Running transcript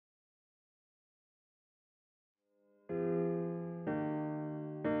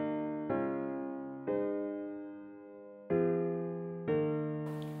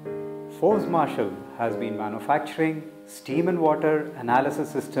Forbes Marshall has been manufacturing steam and water analysis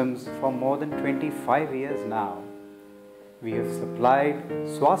systems for more than 25 years now. We have supplied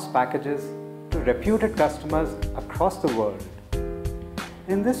SWAS packages to reputed customers across the world.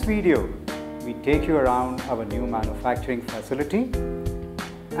 In this video, we take you around our new manufacturing facility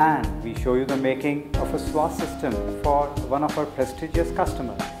and we show you the making of a SWAS system for one of our prestigious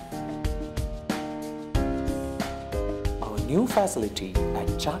customers. Our new facility at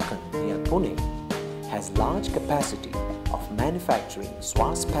Chakan near Pune has large capacity of manufacturing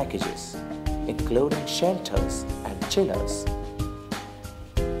SWAS packages, including shelters and chillers.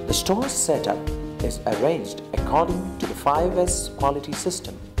 The store's setup is arranged according to the 5S quality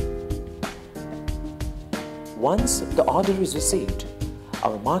system. Once the order is received,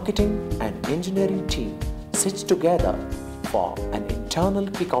 our marketing and engineering team sits together for an internal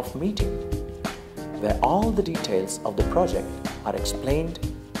kick-off meeting where all the details of the project are explained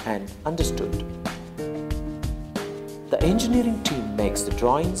and understood. The engineering team makes the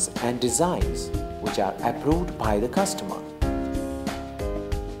drawings and designs which are approved by the customer.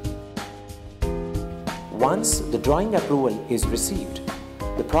 Once the drawing approval is received,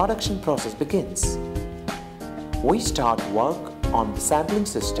 the production process begins. We start work on the sampling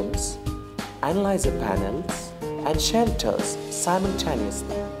systems, analyzer panels, and shelters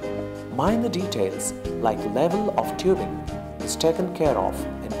simultaneously. Minor details like level of tubing is taken care of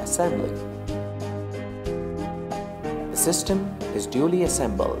in assembly. The system is duly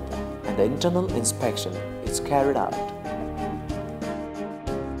assembled and the internal inspection is carried out.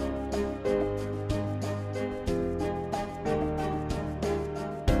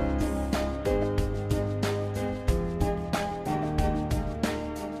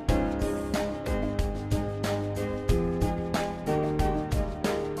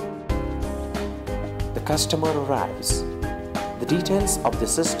 The customer arrives. The details of the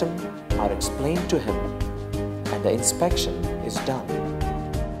system are explained to him and the inspection is done.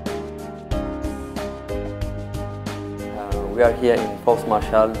 We are here in Forbes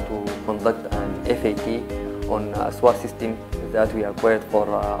Marshall to conduct an FAT on a SWAS system that we acquired for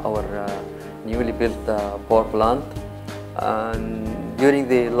our newly built power plant. And during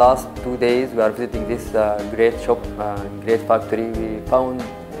the last 2 days we are visiting this great shop, great factory. We found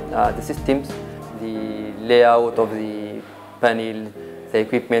the systems, the layout of the panel, the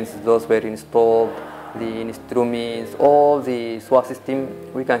equipment, those were installed, the instruments, all the SWAS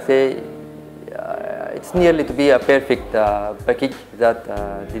system. We can say it's nearly to be a perfect package that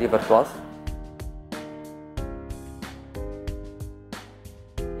delivers to us.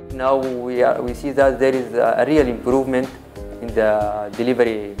 Now we see that there is a real improvement in the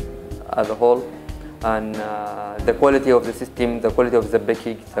delivery as a whole, and the quality of the system, the quality of the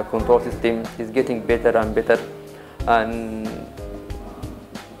package, the control system is getting better and better. And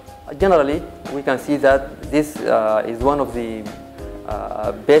generally, we can see that this is one of the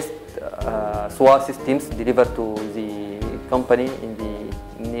best SWAS systems delivered to the company in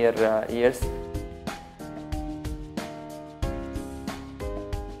the near years.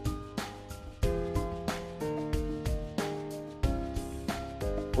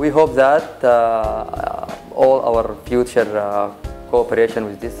 We hope that all our future cooperation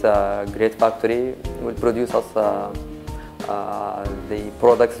with this great factory will produce us the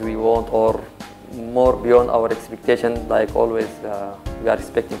products we want, or more beyond our expectations, like always we are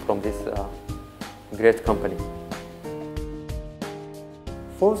expecting from this great company.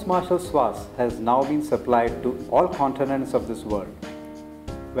 Forbes Marshall SWAS has now been supplied to all continents of this world.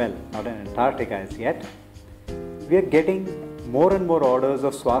 Well, not in Antarctica as yet. We are getting more and more orders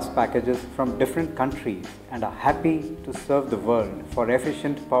of SWAS packages from different countries and are happy to serve the world for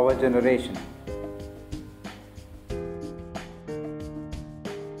efficient power generation.